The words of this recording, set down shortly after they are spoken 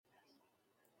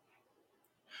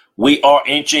We are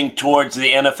inching towards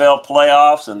the NFL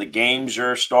playoffs, and the games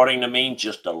are starting to mean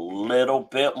just a little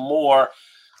bit more.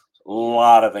 A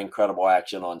lot of incredible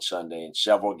action on Sunday, and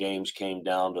several games came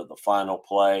down to the final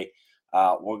play.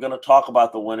 We're going to talk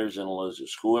about the winners and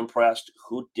losers, who impressed,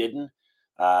 who didn't.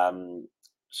 Um,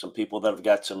 some people that have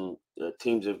got some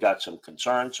teams have got some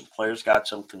concerns, some players got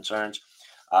some concerns.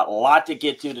 A lot to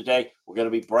get to today. We're going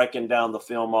to be breaking down the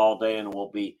film all day, and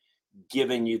we'll be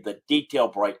giving you the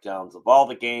detailed breakdowns of all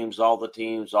the games, all the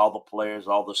teams, all the players,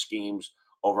 all the schemes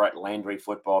over at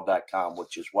LandryFootball.com,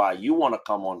 which is why you want to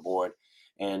come on board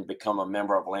and become a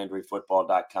member of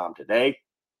LandryFootball.com today.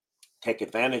 Take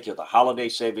advantage of the holiday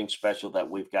savings special that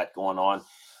we've got going on.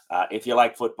 If you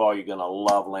like football, you're going to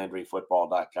love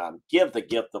LandryFootball.com. Give the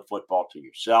gift of football to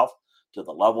yourself, to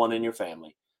the loved one in your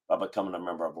family by becoming a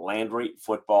member of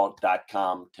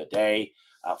LandryFootball.com today.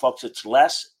 Folks, it's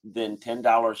less than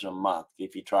 $10 a month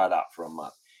if you try it out for a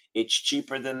month. It's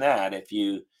cheaper than that if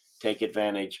you take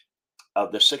advantage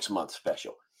of the 6-month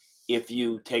special. If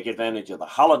you take advantage of the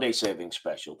holiday savings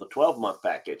special, the 12-month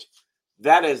package,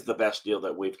 that is the best deal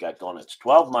that we've got going. It's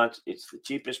 12 months. It's the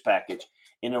cheapest package,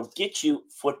 and it'll get you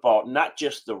football, not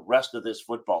just the rest of this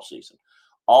football season,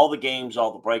 all the games,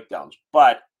 all the breakdowns,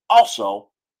 but also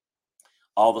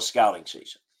all the scouting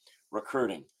season,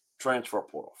 recruiting, transfer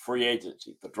portal, free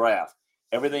agency, the draft,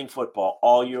 everything football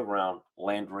all year round,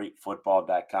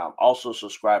 LandryFootball.com. Also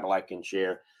subscribe, like, and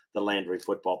share the Landry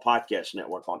Football Podcast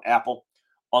Network on Apple,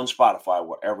 on Spotify,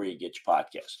 wherever you get your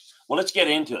podcasts. Well, let's get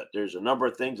into it. There's a number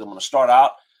of things. I'm going to start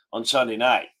out on Sunday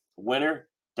night. Winner,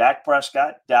 Dak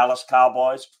Prescott, Dallas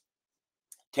Cowboys,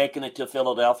 taking it to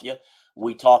Philadelphia.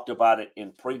 We talked about it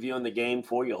in previewing the game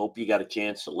for you. Hope you got a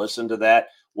chance to listen to that.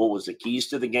 What was the keys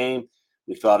to the game?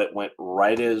 We thought it went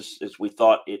right as we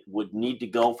thought it would need to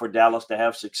go for Dallas to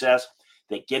have success.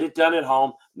 They get it done at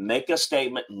home, make a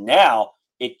statement. Now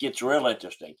it gets real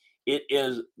interesting. It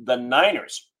is the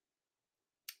Niners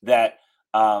that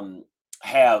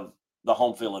have the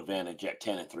home field advantage at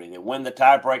 10-3. They win the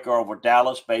tiebreaker over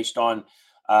Dallas based on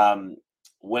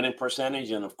winning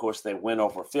percentage, and of course they win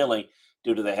over Philly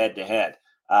due to the head-to-head.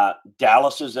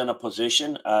 Dallas is in a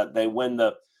position. They win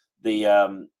the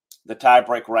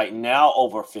tiebreak right now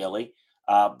over Philly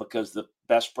because the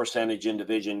best percentage in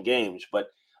division games, but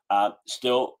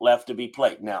still left to be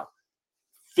played. Now,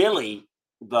 Philly,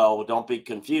 though, don't be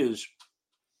confused,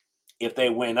 if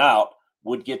they win out,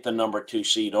 would get the number 2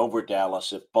 seed over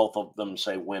Dallas if both of them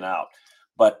say win out.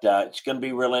 But it's going to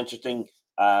be real interesting.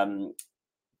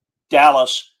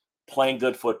 Dallas playing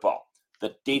good football.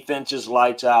 The defense is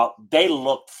lights out. They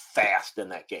looked fast in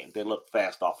that game. They looked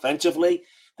fast offensively.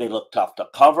 They looked tough to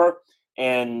cover.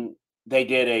 And they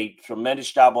did a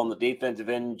tremendous job on the defensive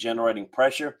end generating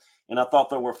pressure. And I thought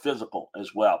they were physical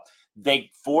as well. They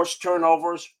forced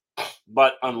turnovers,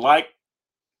 but unlike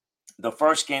the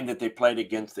first game that they played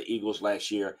against the Eagles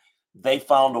last year, they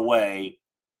found a way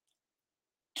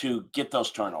to get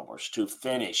those turnovers, to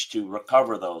finish, to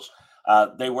recover those.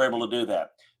 They were able to do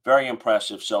that. Very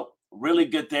impressive. So really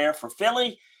good there for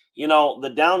Philly. You know, the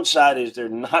downside is they're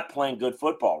not playing good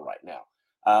football right now.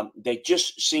 They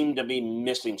just seem to be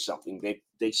missing something.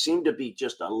 They seem to be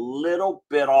just a little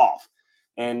bit off.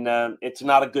 And it's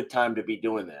not a good time to be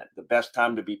doing that. The best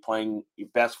time to be playing your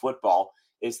best football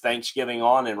is Thanksgiving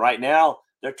on. And right now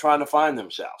they're trying to find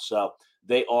themselves. So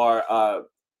they are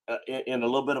in a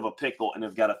little bit of a pickle and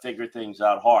have got to figure things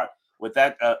out hard. With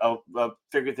that,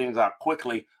 figure things out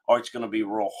quickly, or it's going to be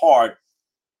real hard.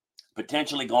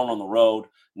 Potentially going on the road,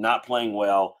 not playing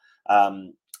well.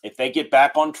 If they get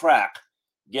back on track,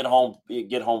 get home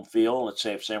field. Let's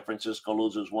say if San Francisco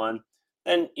loses one,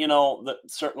 then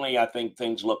certainly I think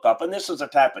things look up. And this is a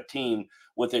type of team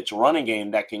with its running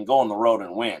game that can go on the road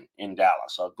and win in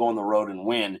Dallas, or go on the road and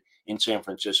win in San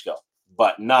Francisco,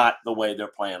 but not the way they're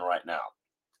playing right now.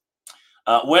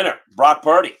 Winner, Brock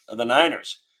Purdy of the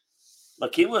Niners.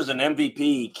 Look, he was an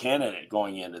MVP candidate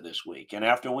going into this week. And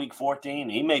after week 14,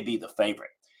 he may be the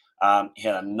favorite. He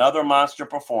had another monster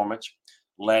performance,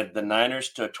 led the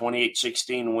Niners to a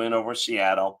 28-16 win over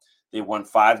Seattle. They won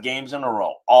 5 games in a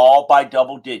row, all by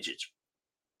double digits.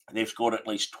 They've scored at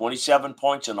least 27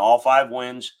 points in all 5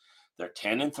 wins. They're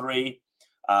 10-3.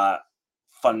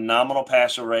 Phenomenal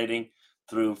passer rating,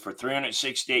 threw for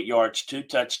 368 yards, 2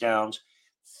 touchdowns.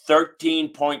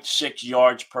 13.6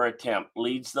 yards per attempt,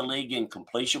 leads the league in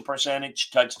completion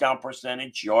percentage, touchdown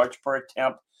percentage, yards per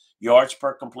attempt, yards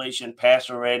per completion,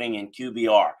 passer rating, and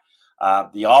QBR.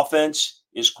 The offense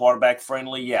is quarterback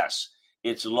friendly, yes.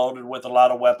 It's loaded with a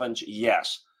lot of weapons,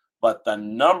 yes. But the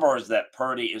numbers that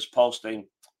Purdy is posting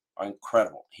are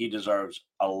incredible. He deserves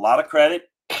a lot of credit.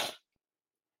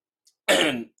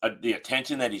 and the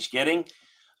attention that he's getting.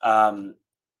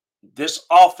 This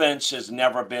offense has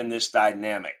never been this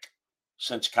dynamic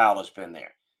since Kyle has been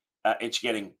there. It's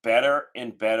getting better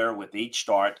and better with each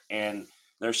start, and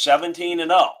they're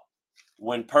 17-0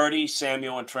 when Purdy,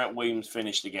 Samuel, and Trent Williams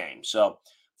finished the game. So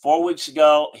 4 weeks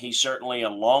ago, he's certainly,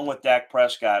 along with Dak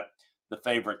Prescott, the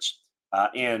favorites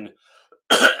in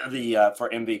for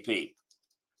MVP.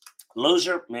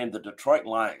 Loser, man, the Detroit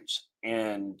Lions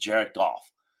and Jared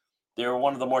Goff. They're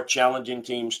one of the more challenging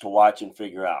teams to watch and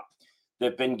figure out. There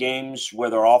have been games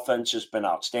where their offense has been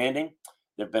outstanding.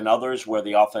 There have been others where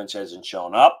the offense hasn't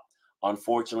shown up.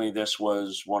 Unfortunately, this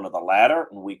was one of the latter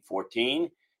in Week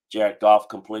 14. Jared Goff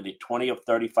completed 20 of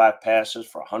 35 passes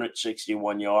for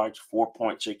 161 yards,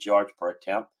 4.6 yards per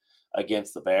attempt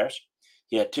against the Bears.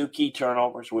 He had 2 key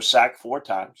turnovers, was sacked 4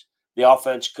 times. The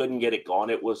offense couldn't get it going.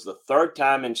 It was the 3rd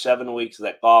time in 7 weeks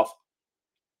that Goff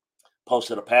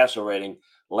posted a passer rating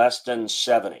less than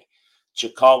 70.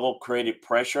 Chicago created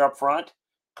pressure up front,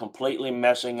 completely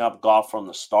messing up Goff from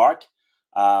the start.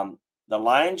 The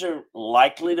Lions are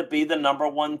likely to be the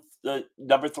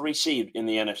number 3 seed in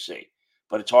the NFC,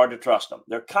 but it's hard to trust them.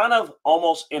 They're kind of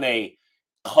almost in a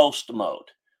coast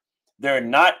mode. They're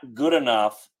not good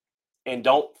enough and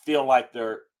don't feel like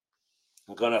they're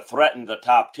going to threaten the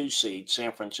top 2 seeds,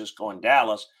 San Francisco and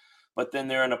Dallas, but then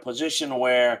they're in a position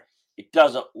where it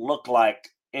doesn't look like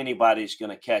anybody's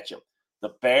going to catch them.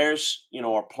 The Bears,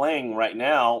 are playing right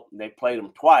now. They played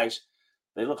them twice.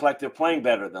 They look like they're playing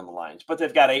better than the Lions, but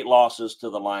they've got 8 losses to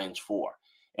the Lions 4.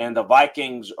 And the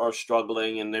Vikings are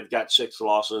struggling, and they've got 6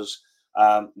 losses,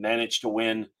 managed to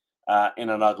win in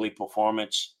an ugly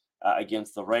performance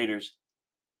against the Raiders.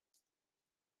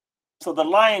 So the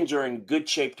Lions are in good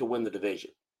shape to win the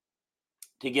division,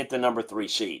 to get the number 3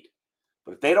 seed.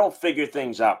 But if they don't figure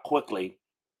things out quickly,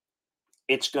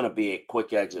 it's going to be a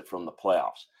quick exit from the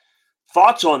playoffs.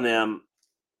 Thoughts on them,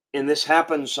 and this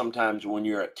happens sometimes when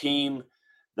you're a team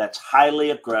that's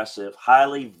highly aggressive,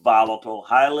 highly volatile,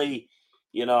 highly,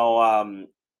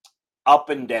 up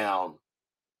and down.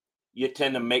 You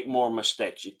tend to make more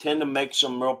mistakes. You tend to make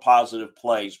some real positive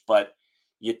plays, but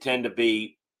you tend to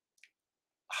be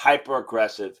hyper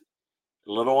aggressive,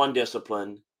 a little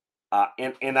undisciplined.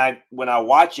 When I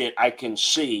watch it, I can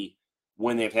see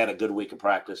when they've had a good week of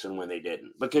practice and when they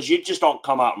didn't, because you just don't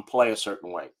come out and play a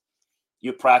certain way.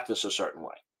 You practice a certain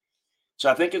way. So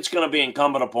I think it's going to be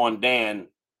incumbent upon Dan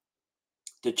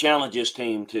to challenge his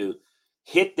team to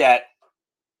hit that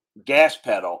gas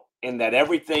pedal, and that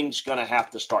everything's going to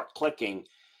have to start clicking,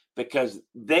 because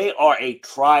they are a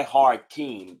try-hard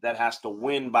team that has to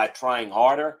win by trying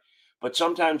harder. But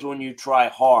sometimes when you try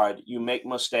hard, you make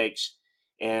mistakes,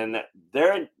 and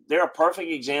they're a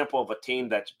perfect example of a team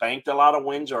that's banked a lot of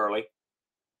wins early,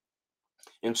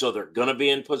 and so they're going to be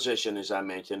in position, as I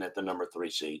mentioned, at the number 3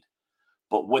 seed.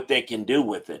 But what they can do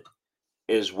with it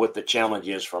is what the challenge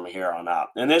is from here on out.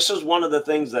 And this is one of the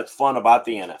things that's fun about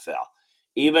the NFL.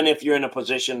 Even if you're in a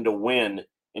position to win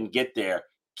and get there,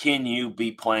 can you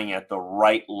be playing at the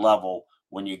right level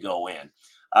when you go in?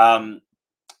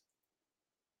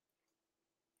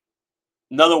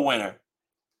 Another winner,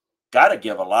 got to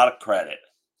give a lot of credit.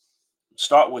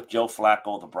 Start with Joe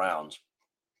Flacco of the Browns.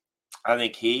 I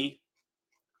think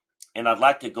and I'd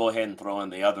like to go ahead and throw in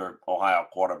the other Ohio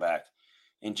quarterback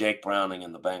in Jake Browning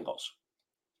and the Bengals.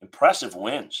 Impressive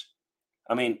wins.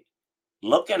 I mean,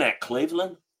 looking at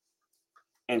Cleveland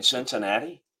and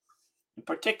Cincinnati, and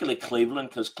particularly Cleveland,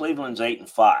 because Cleveland's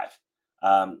 8-5,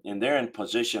 and they're in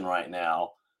position right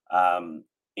now.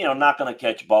 Not going to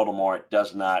catch Baltimore. It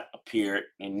does not appear,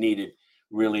 and needed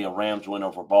really a Rams win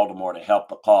over Baltimore to help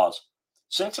the cause.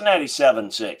 Cincinnati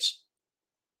 7-6.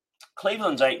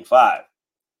 Cleveland's 8-5.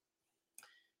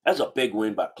 That's a big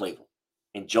win by Cleveland,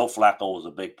 and Joe Flacco was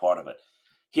a big part of it.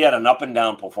 He had an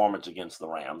up-and-down performance against the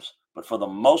Rams, but for the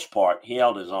most part, he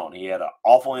held his own. He had an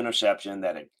awful interception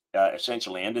that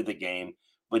essentially ended the game,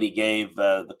 but he gave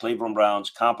the Cleveland Browns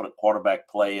competent quarterback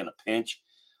play in a pinch.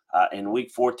 In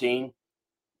Week 14,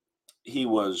 he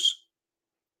was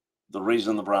the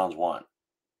reason the Browns won.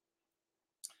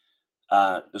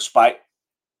 Despite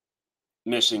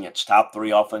missing its top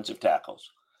 3 offensive tackles,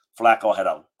 Flacco had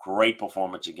a great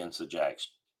performance against the Jags.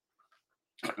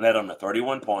 Led them to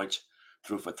 31 points,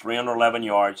 threw for 311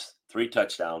 yards, 3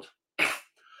 touchdowns.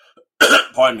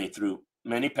 Threw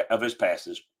many of his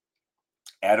passes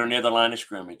at or near the line of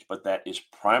scrimmage, but that is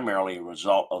primarily a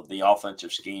result of the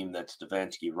offensive scheme that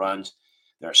Stefanski runs.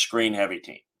 They're a screen-heavy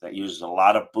team that uses a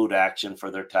lot of boot action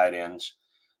for their tight ends.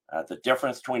 The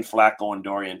difference between Flacco and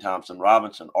Dorian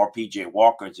Thompson-Robinson or P.J.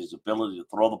 Walker is his ability to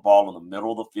throw the ball in the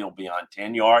middle of the field beyond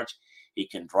 10 yards. He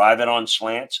can drive it on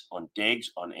slants, on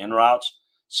digs, on in routes.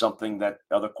 something that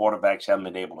other quarterbacks haven't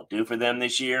been able to do for them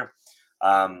this year.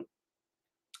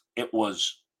 It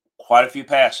was quite a few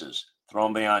passes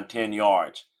thrown beyond 10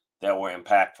 yards that were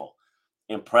impactful.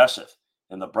 Impressive.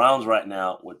 And the Browns right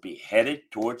now would be headed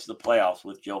towards the playoffs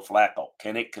with Joe Flacco.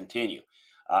 Can it continue?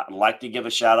 I'd like to give a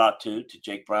shout out to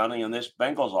Jake Browning and this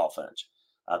Bengals offense.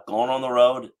 Going on the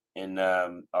road and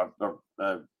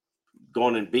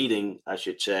going and beating, I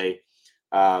should say,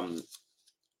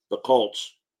 the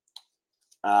Colts.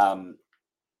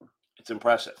 It's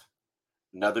impressive.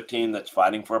 Another team that's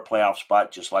fighting for a playoff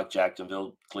spot, just like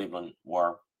Jacksonville, Cleveland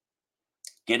were.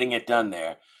 Getting it done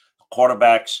there.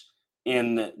 Quarterbacks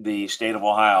in the state of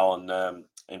Ohio and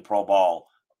in pro ball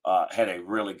had a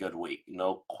really good week.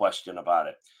 No question about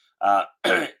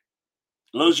it.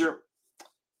 Loser,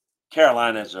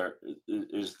 Carolina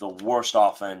is the worst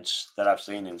offense that I've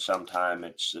seen in some time.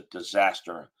 It's a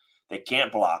disaster. They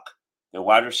can't block. Their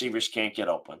wide receivers can't get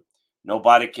open.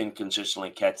 Nobody can consistently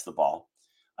catch the ball.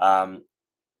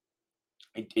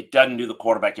 It doesn't do the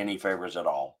quarterback any favors at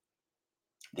all.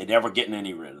 They never get in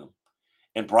any rhythm.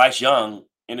 And Bryce Young,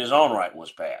 in his own right,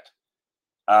 was bad.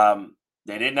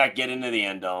 They did not get into the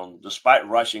end zone, despite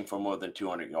rushing for more than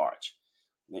 200 yards.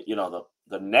 You know,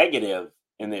 the negative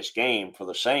in this game for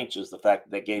the Saints is the fact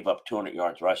that they gave up 200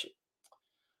 yards rushing.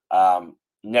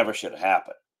 Never should have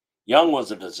happened. Young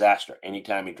was a disaster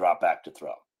anytime he dropped back to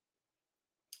throw.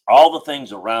 All the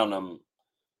things around him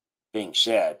being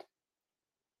said,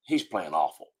 he's playing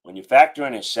awful. When you factor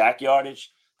in his sack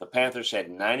yardage, the Panthers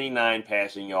had 99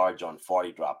 passing yards on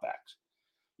 40 dropbacks.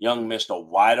 Young missed a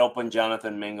wide-open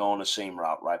Jonathan Mingo on a seam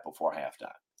route right before halftime.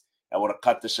 That would have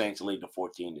cut the Saints' lead to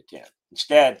 14-10.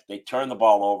 Instead, they turned the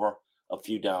ball over a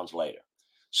few downs later.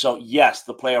 So, yes,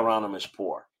 the play around him is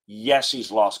poor. Yes,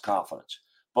 he's lost confidence.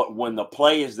 But when the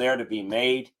play is there to be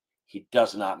made, he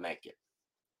does not make it.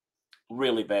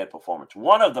 Really bad performance.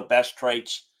 One of the best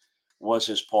traits was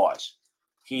his poise.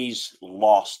 He's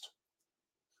lost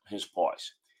his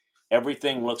poise.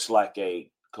 Everything looks like a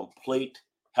complete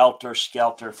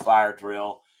helter-skelter fire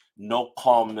drill. No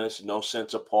calmness, no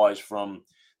sense of poise from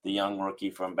the young rookie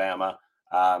from Bama.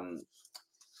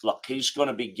 Look, he's going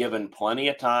to be given plenty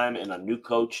of time and a new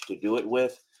coach to do it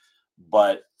with,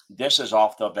 but this is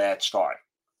off to a bad start.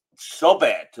 So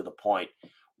bad to the point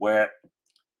where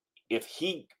if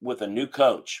he, with a new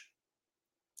coach,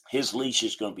 his leash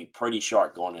is going to be pretty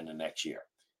short going into next year.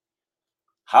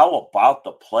 How about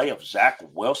the play of Zach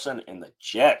Wilson and the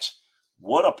Jets?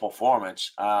 What a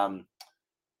performance.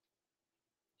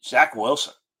 Zach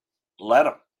Wilson, let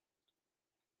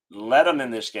him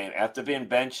in this game. After being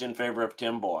benched in favor of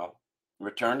Tim Boyle,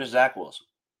 return to Zach Wilson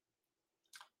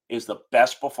is the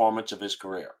best performance of his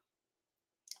career.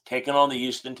 Taking on the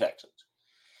Houston Texans.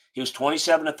 He was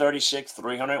 27 to 36,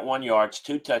 301 yards,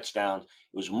 2 touchdowns.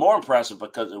 It was more impressive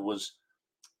because it was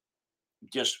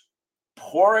just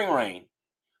pouring rain,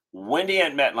 windy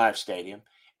at MetLife Stadium,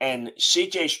 and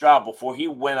C.J. Stroud, before he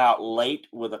went out late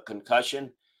with a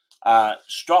concussion,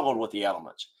 struggled with the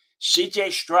elements.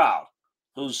 C.J. Stroud,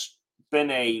 who's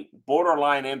been a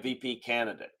borderline MVP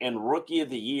candidate and Rookie of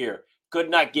the Year, could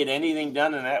not get anything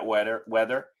done in that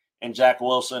weather, and Zach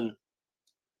Wilson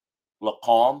looked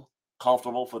calm,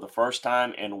 comfortable for the first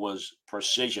time, and was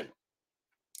precision.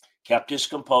 Kept his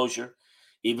composure,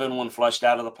 even when flushed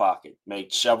out of the pocket.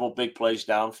 Made several big plays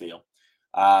downfield.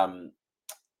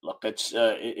 Look,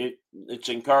 it's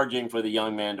encouraging for the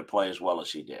young man to play as well as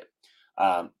he did.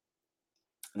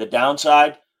 The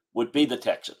downside would be the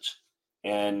Texans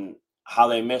and how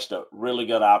they missed a really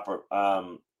good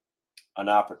an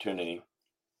opportunity.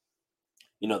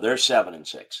 You know, they're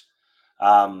 7-6.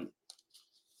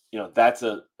 You know, that's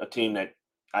a team that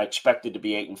I expected to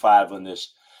be 8-5 when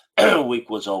this week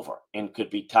was over and could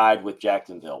be tied with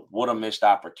Jacksonville. What a missed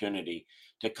opportunity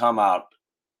to come out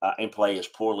and play as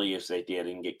poorly as they did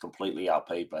and get completely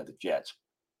outpaid by the Jets.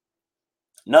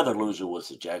 Another loser was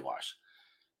the Jaguars.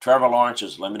 Trevor Lawrence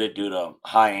is limited due to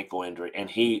high ankle injury, and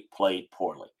he played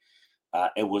poorly.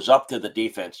 It was up to the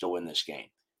defense to win this game.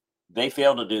 They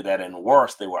failed to do that, and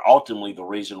worse, they were ultimately the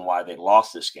reason why they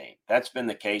lost this game. That's been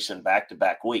the case in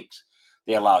back-to-back weeks.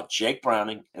 They allowed Jake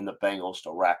Browning and the Bengals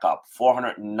to rack up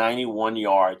 491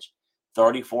 yards,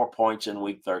 34 points in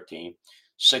Week 13.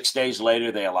 6 days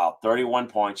later, they allowed 31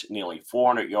 points, nearly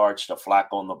 400 yards to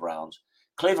Flacco and the Browns.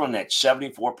 Cleveland had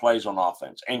 74 plays on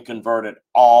offense and converted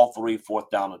all 3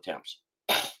 fourth-down attempts.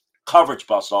 Coverage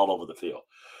busts all over the field,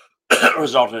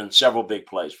 resulted in several big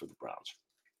plays for the Browns.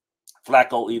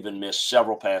 Flacco even missed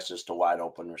several passes to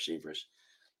wide-open receivers.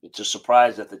 It's a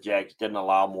surprise that the Jags didn't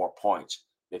allow more points.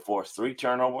 They forced 3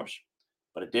 turnovers,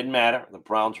 but it didn't matter. The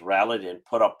Browns rallied and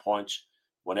put up points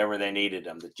whenever they needed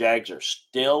them. The Jags are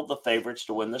still the favorites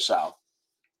to win the South,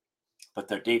 but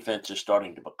their defense is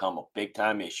starting to become a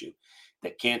big-time issue.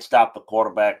 They can't stop the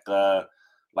quarterback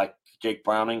like Jake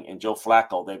Browning and Joe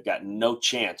Flacco. They've got no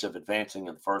chance of advancing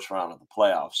in the first round of the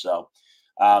playoffs. So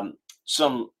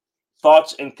some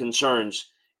thoughts and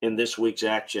concerns in this week's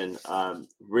action.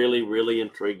 Really, really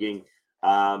intriguing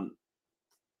how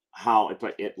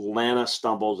Atlanta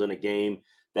stumbles in a game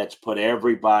that's put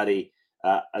everybody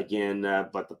again,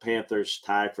 but the Panthers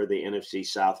tie for the NFC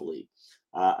South lead.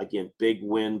 Again, big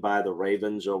win by the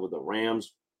Ravens over the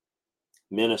Rams.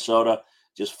 Minnesota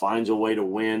just finds a way to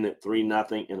win at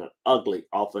 3-0 in an ugly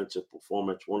offensive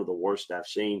performance, one of the worst I've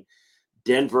seen.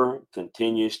 Denver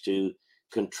continues to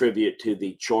contribute to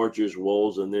the Chargers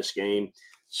woes in this game.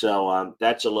 So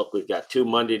that's a look. We've got 2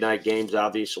 Monday night games,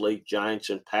 obviously, Giants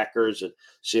and Packers, and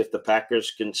see if the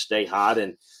Packers can stay hot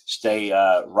and stay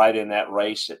right in that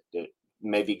race.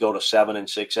 Maybe go to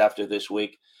 7-6 after this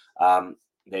week.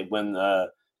 They win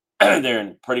they're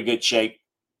in pretty good shape.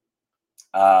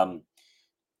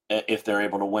 If they're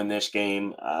able to win this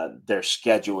game, their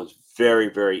schedule is very,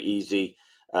 very easy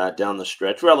down the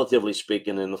stretch, relatively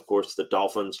speaking. And of course, the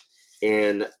Dolphins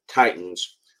and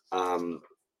Titans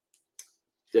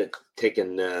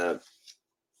taking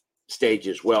stage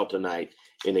as well tonight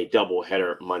in a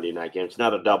doubleheader Monday night game. It's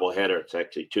not a doubleheader; it's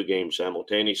actually 2 games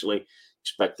simultaneously.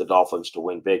 Expect the Dolphins to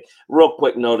win big. Real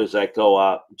quick note as I go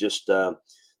out, just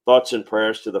thoughts and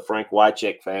prayers to the Frank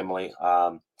Wycheck family.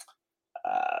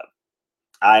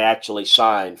 I actually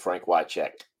signed Frank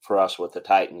Wycheck for us with the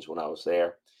Titans when I was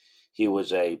there. He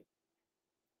was a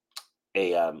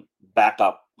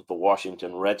backup with the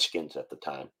Washington Redskins at the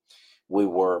time. We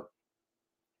were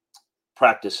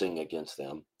practicing against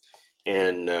them,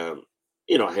 and I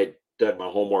had done my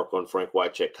homework on Frank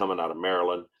Wycheck coming out of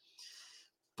Maryland.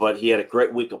 But he had a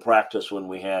great week of practice when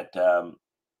we had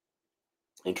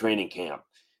in training camp.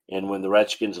 And when the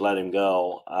Redskins let him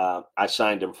go, I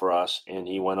signed him for us, and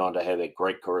he went on to have a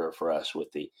great career for us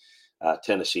with the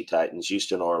Tennessee Titans,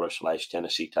 Houston Oilers /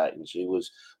 Tennessee Titans. He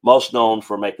was most known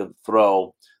for making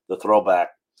the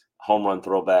home run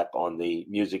throwback on the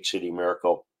Music City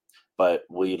Miracle, but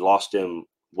we lost him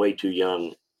way too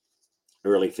young,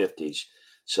 early 50s.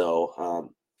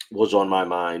 So was on my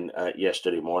mind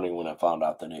yesterday morning when I found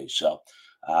out the news. So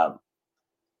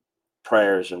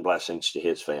prayers and blessings to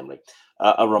his family.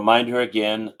 A reminder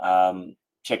again,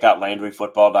 check out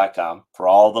LandryFootball.com for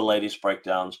all the latest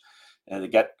breakdowns. And they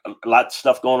got a lot of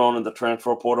stuff going on in the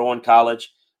transfer portal in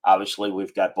college. Obviously,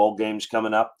 we've got bowl games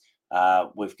coming up.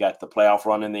 We've got the playoff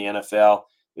run in the NFL.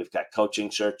 We've got coaching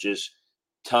searches.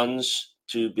 Tons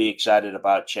to be excited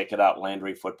about. Check it out,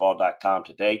 LandryFootball.com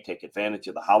today. Take advantage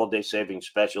of the holiday savings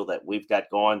special that we've got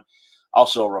going.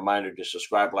 Also, a reminder to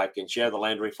subscribe, like, and share the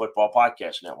Landry Football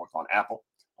Podcast Network on Apple,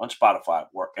 on Spotify,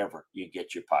 wherever you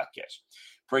get your podcasts.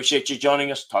 Appreciate you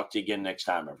joining us. Talk to you again next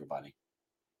time, everybody.